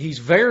he's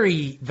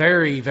very,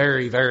 very,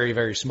 very, very,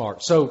 very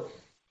smart. So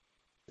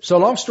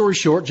long story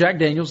short, Jack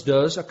Daniels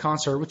does a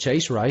concert with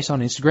Chase Rice on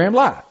Instagram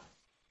Live.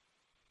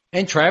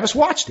 And Travis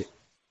watched it.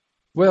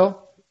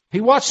 Well, he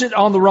watched it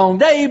on the wrong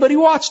day, but he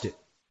watched it.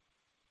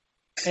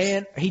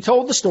 And he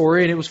told the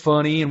story, and it was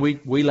funny, and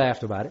we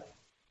laughed about it.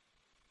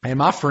 And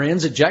my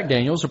friends at Jack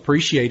Daniels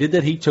appreciated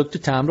that he took the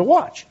time to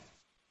watch.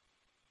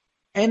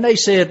 And they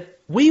said,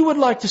 we would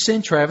like to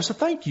send Travis a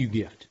thank you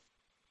gift.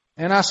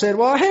 And I said,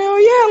 well, hell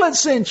yeah, let's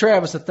send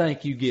Travis a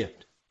thank you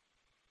gift.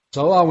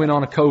 So I went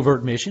on a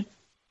covert mission.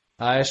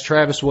 I asked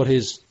Travis what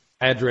his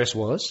address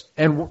was.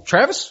 And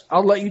Travis,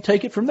 I'll let you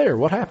take it from there.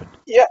 What happened?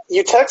 Yeah,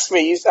 you text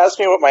me, you asked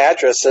me what my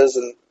address is,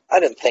 and I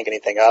didn't think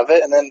anything of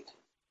it. And then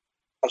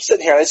I'm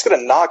sitting here, and I just get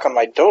a knock on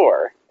my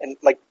door. And,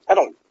 like, I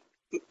don't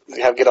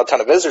get a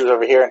ton of visitors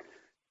over here. And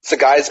it's a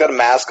guy who's got a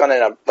mask on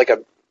and a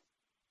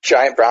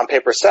giant brown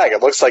paper sack.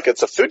 It looks like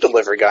it's a food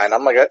delivery guy. And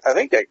I'm like, I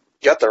think I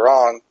got the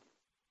wrong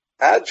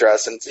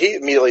address. And he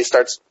immediately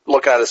starts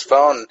looking at his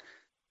phone.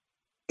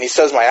 he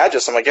says my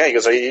address. I'm like, yeah. He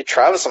goes, are you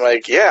Travis? I'm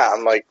like, yeah.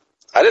 I'm like,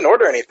 I didn't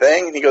order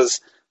anything. And he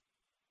goes,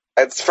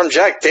 it's from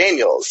Jack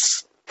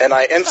Daniels. And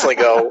I instantly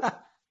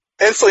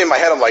in my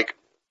head, I'm like,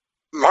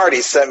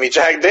 Marty sent me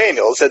Jack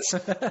Daniels. It's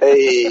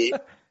a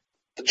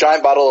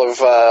giant bottle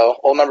of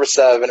Old Number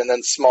 7 and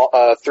then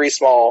 3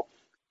 small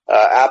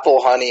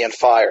apple, honey, and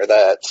fire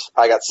that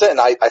I got sent.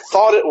 And I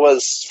thought it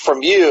was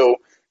from you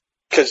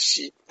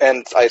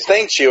and I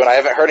thanked you, and I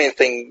haven't heard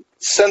anything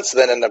since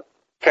then, and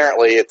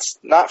apparently it's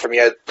not from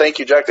you. Thank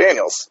you, Jack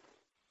Daniels.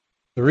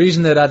 The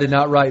reason that I did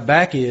not write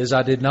back is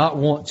I did not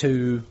want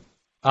to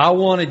 – I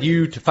wanted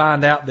you to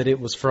find out that it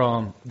was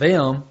from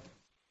them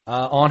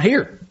on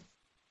here.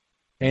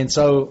 And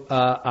so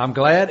I'm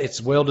glad.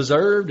 It's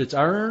well-deserved. It's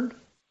earned.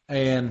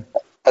 And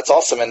that's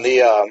awesome. And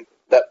the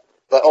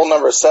Old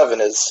Number 7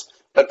 has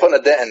been putting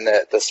a dent in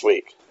it this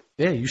week.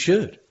 Yeah, you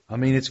should. I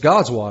mean, it's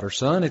God's water,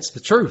 son. It's the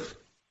truth.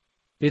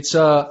 It's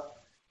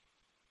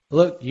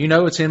look,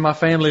 it's in my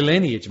family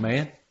lineage,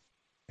 man.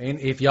 And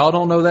if y'all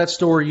don't know that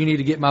story, you need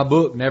to get my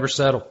book, Never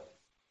Settle.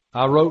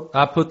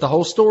 I put the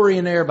whole story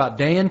in there about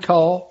Dan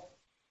Call,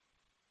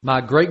 my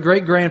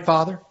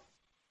great-great-grandfather.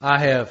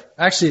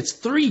 It's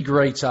 3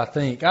 greats, I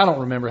think. I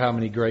don't remember how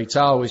many greats.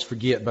 I always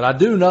forget. But I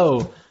do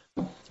know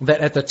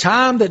that at the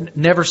time that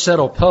Never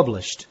Settle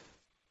published,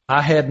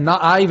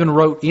 I even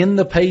wrote in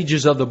the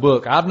pages of the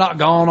book, I've not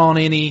gone on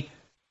any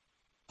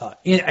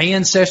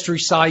ancestry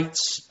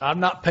sites. I've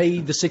not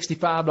paid the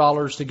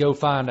 $65 to go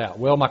find out.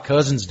 Well, my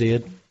cousins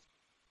did.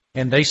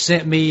 And they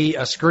sent me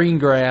a screen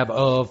grab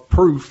of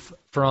proof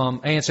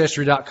from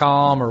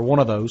Ancestry.com or one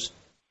of those.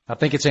 I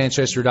think it's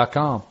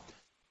Ancestry.com.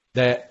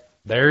 That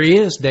there he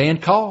is, Dan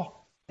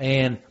Call.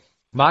 And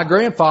my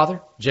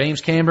grandfather,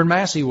 James Cameron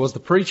Massey, was the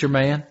preacher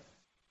man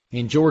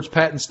in George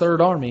Patton's Third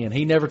Army, and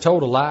he never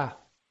told a lie.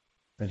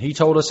 And he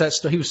told us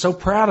that he was so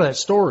proud of that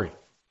story.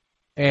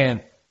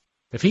 And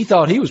if he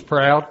thought he was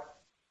proud,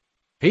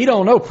 he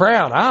don't know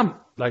proud. I'm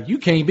like, you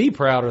can't be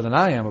prouder than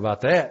I am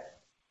about that.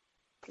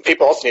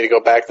 People also need to go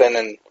back then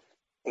and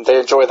they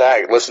enjoy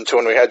that. Listen to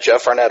when we had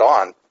Jeff Arnett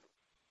on.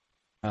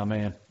 Oh,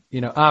 man.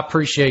 I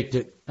appreciate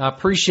it. I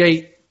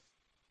appreciate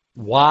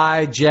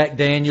why Jack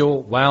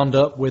Daniel wound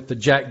up with the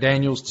Jack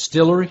Daniels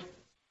distillery.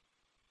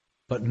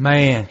 But,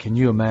 man, can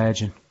you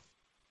imagine?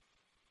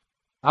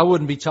 I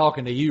wouldn't be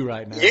talking to you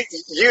right now.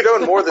 You'd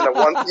own more than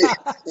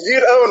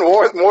you'd own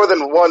more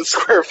than 1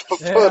 square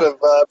foot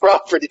of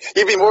property.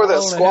 You'd be more than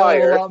a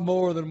squire. A lot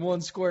more than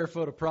 1 square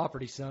foot of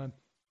property, son.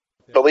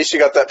 But at least you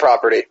got that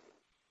property.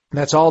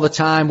 That's all the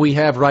time we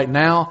have right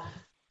now.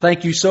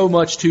 Thank you so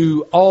much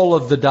to all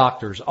of the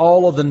doctors,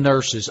 all of the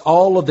nurses,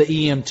 all of the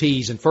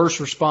EMTs and first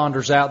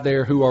responders out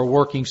there who are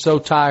working so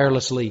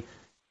tirelessly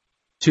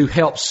to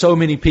help so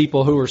many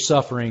people who are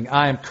suffering.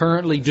 I am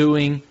currently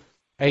doing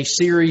a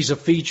series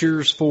of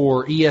features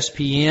for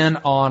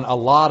ESPN on a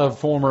lot of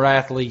former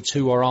athletes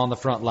who are on the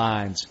front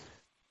lines.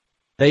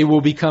 They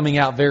will be coming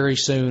out very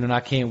soon, and I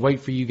can't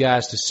wait for you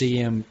guys to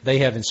see them. They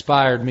have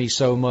inspired me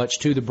so much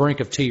to the brink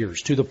of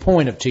tears, to the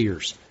point of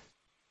tears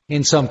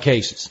in some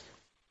cases.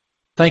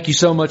 Thank you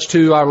so much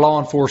to our law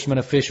enforcement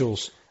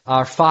officials,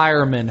 our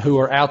firemen who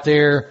are out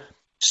there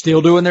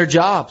still doing their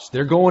jobs.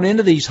 They're going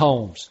into these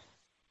homes.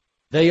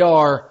 They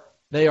are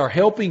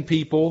helping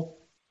people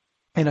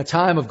in a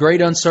time of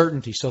great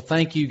uncertainty. So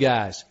thank you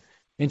guys.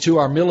 And to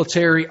our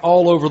military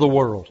all over the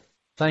world,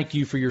 thank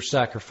you for your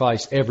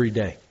sacrifice every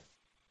day.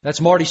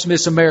 That's Marty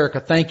Smith's America.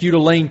 Thank you to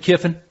Lane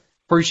Kiffin.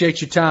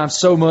 Appreciate your time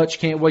so much.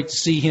 Can't wait to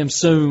see him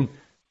soon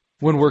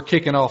when we're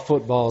kicking off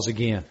footballs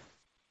again.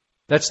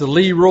 That's the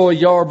Leroy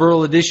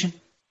Yarborough edition,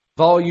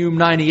 volume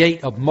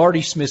 98 of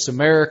Marty Smith's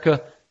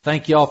America.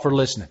 Thank you all for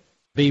listening.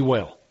 Be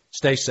well.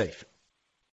 Stay safe.